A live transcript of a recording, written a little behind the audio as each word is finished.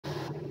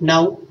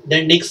Now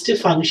the next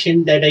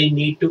function that I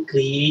need to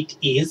create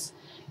is,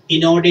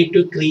 in order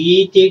to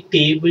create a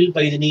table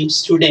by the name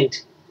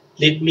student,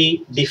 let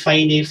me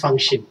define a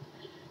function.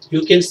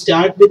 You can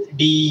start with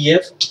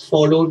def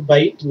followed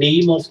by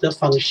name of the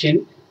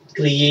function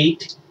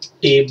create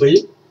table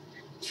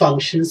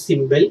function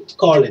symbol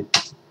colon.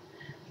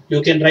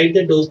 You can write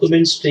the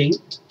document string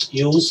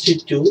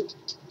used to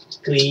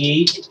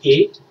create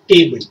a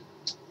table.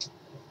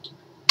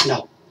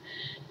 Now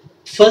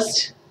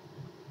first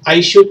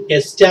I should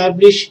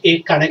establish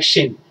a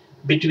connection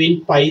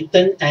between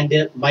Python and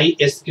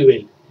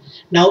MySQL.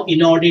 Now,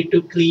 in order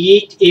to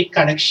create a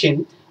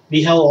connection,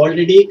 we have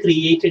already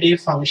created a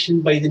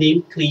function by the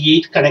name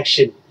create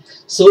connection.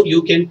 So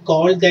you can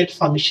call that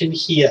function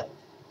here,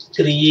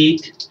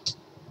 create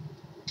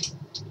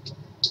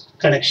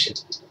connection.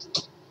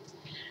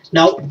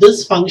 Now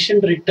this function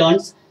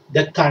returns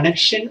the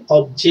connection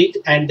object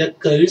and the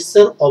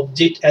cursor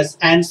object as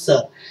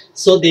answer.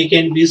 So they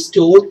can be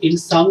stored in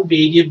some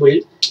variable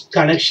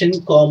connection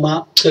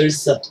comma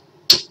cursor.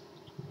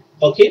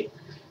 Okay,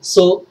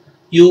 so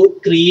you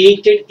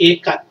created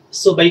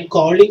so by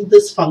calling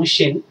this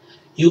function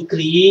you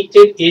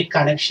created a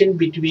connection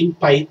between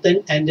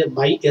Python and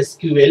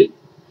MySQL.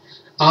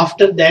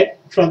 After that,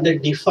 from the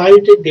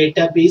default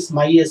database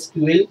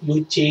MySQL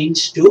you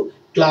change to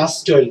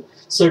class 12.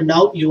 So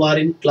now you are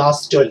in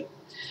class 12.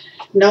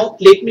 Now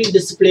let me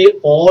display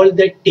all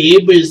the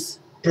tables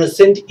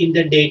present in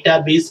the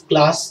database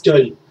class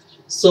 12.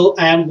 So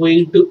I am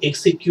going to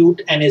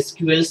execute an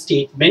SQL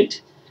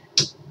statement.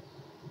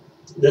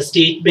 The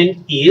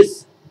statement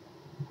is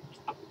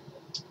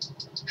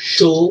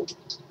show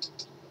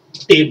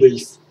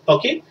tables.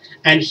 Okay,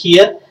 and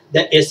here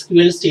the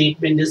SQL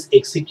statement is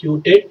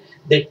executed.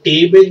 The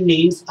table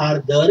names are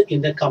there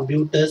in the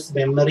computer's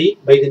memory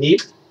by the name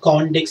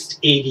context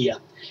area.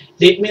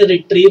 Let me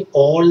retrieve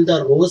all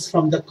the rows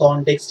from the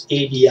context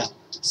area.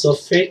 So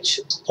fetch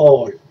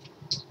all.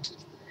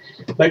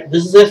 But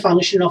this is a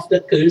function of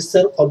the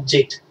cursor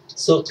object.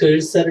 So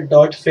cursor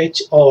dot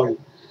fetch all.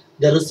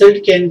 The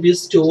result can be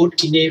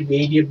stored in a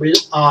variable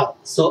R.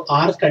 So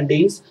R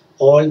contains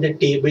all the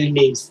table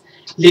names.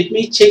 Let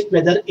me check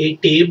whether a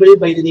table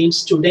by the name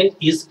student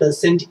is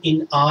present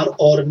in R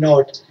or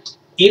not.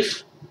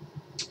 If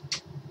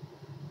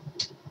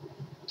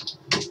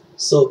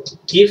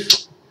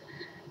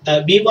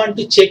we want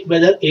to check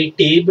whether a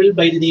table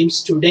by the name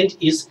student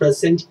is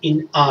present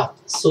in R.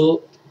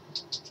 So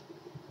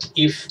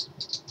if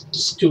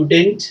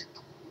student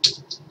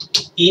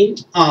in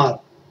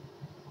R,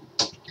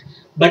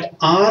 but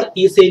R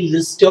is a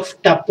list of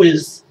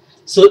tuples,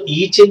 so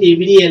each and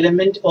every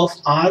element of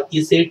R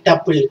is a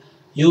tuple.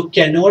 You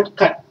cannot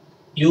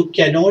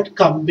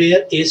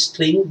compare a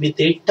string with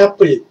a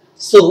tuple.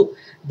 So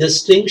the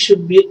string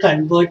should be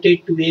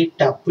converted to a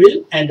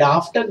tuple, and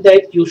after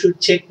that you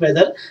should check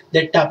whether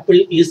the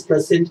tuple is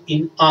present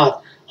in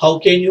R. How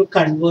can you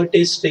convert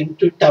a string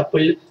to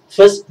tuple?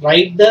 First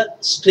write the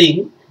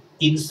string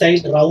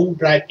inside round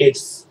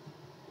brackets.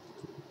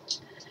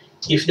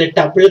 If the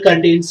tuple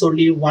contains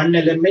only one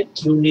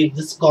element, you need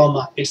this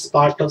comma. It's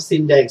part of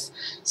syntax.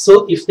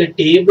 So if the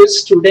table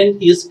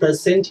student is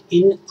present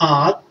in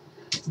R,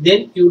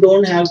 then you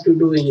don't have to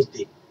do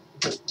anything.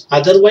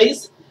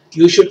 Otherwise,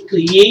 you should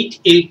create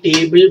a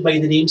table by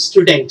the name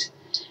student.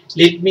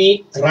 Let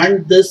me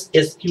run this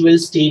SQL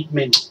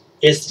statement.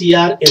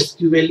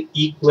 STR_SQL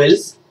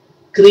equals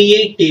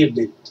create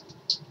table.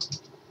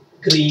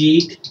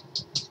 Create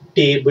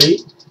table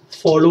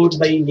followed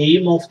by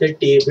name of the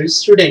table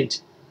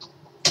student.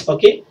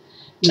 Okay,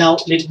 now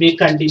let me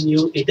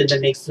continue it in the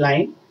next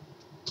line.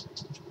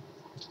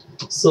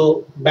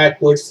 So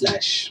backward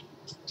slash.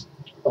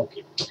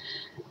 Okay,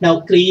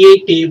 now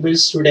create table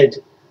student.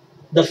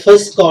 The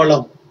first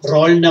column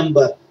roll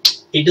number,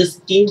 it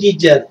is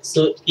integer,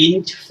 so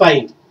int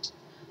 5.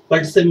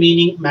 What's the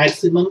meaning?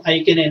 Maximum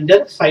I can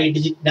enter 5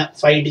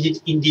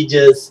 digit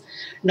integers.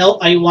 Now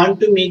I want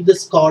to make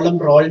this column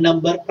roll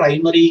number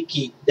primary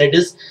key. That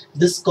is,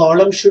 this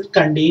column should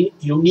contain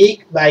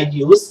unique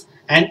values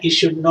and it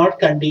should not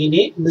contain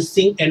a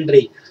missing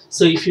entry.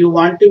 So if you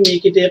want to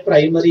make it a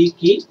primary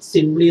key,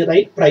 simply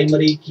write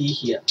primary key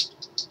here.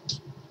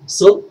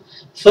 So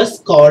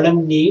first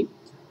column name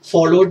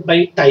followed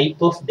by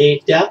type of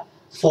data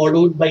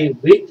followed by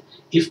width.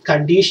 If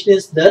condition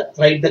is there,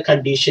 write the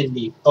condition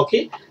name.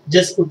 Okay,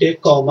 just put a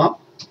comma,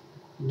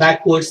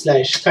 backward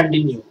slash,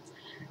 continue.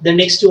 The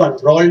next one,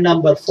 roll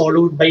number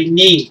followed by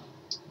name.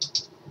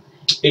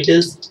 It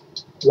is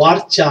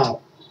varchar,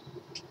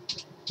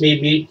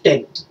 maybe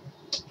 10.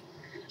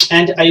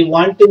 And I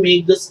want to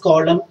make this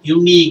column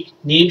unique.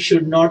 Name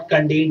should not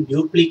contain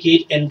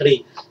duplicate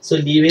entry. So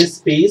leave a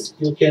space,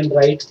 you can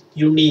write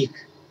unique,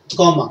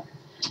 comma.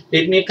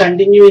 Let me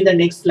continue in the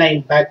next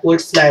line,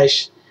 backward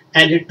slash,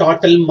 and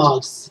total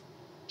marks.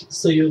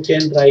 So you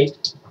can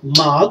write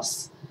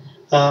marks,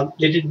 let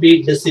it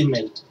be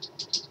decimal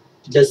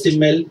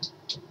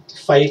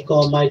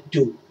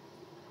 5,2.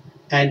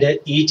 And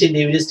each and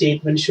every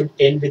statement should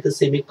end with a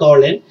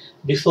semicolon.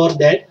 Before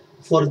that,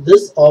 For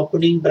this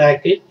opening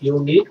bracket, you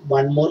need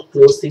one more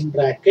closing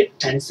bracket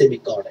and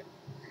semicolon.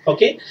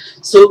 Okay,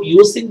 so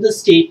using the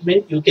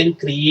statement, you can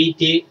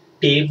create a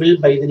table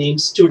by the name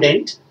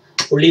student.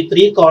 Only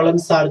 3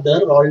 columns are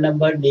there: roll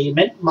number, name,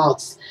 and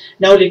marks.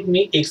 Now let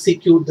me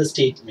execute the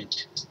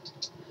statement.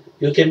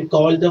 You can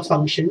call the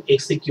function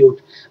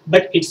execute,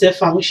 but it's a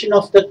function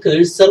of the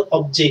cursor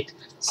object,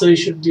 so it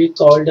should be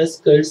called as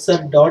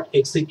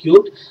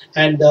cursor.execute,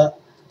 and the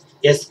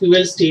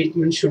SQL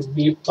statement should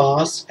be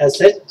passed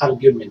as an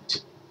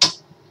argument.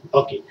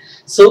 Okay,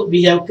 so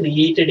we have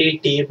created a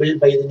table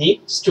by the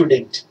name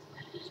student,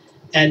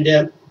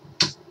 and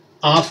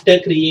after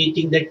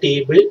creating the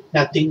table,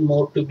 nothing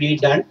more to be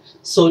done,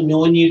 so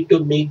no need to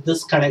make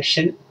this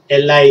connection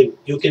alive.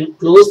 You can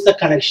close the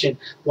connection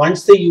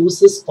once the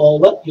use is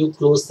over. You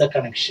close the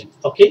connection.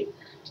 Okay,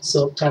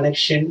 so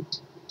connection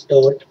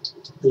dot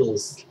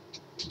close,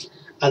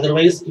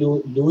 otherwise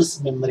you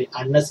lose memory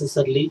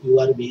unnecessarily. You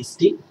are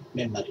wasting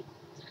memory.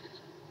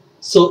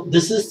 So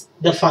this is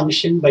the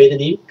function by the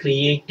name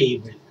create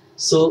table.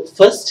 So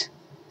first,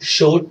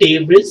 show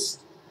tables,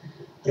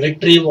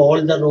 retrieve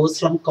all the rows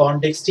from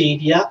context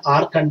area.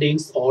 R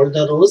contains all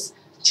the rows.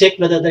 Check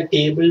whether the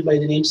table by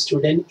the name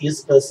student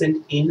is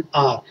present in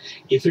R.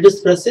 If it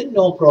is present,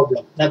 no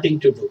problem, nothing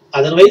to do.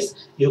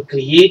 Otherwise, you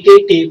create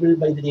a table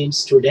by the name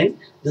student.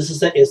 This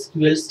is a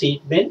SQL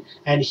statement,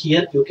 and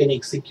here you can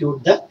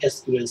execute the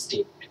SQL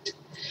statement.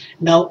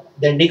 Now,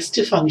 the next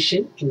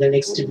function in the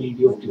next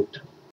video tutor.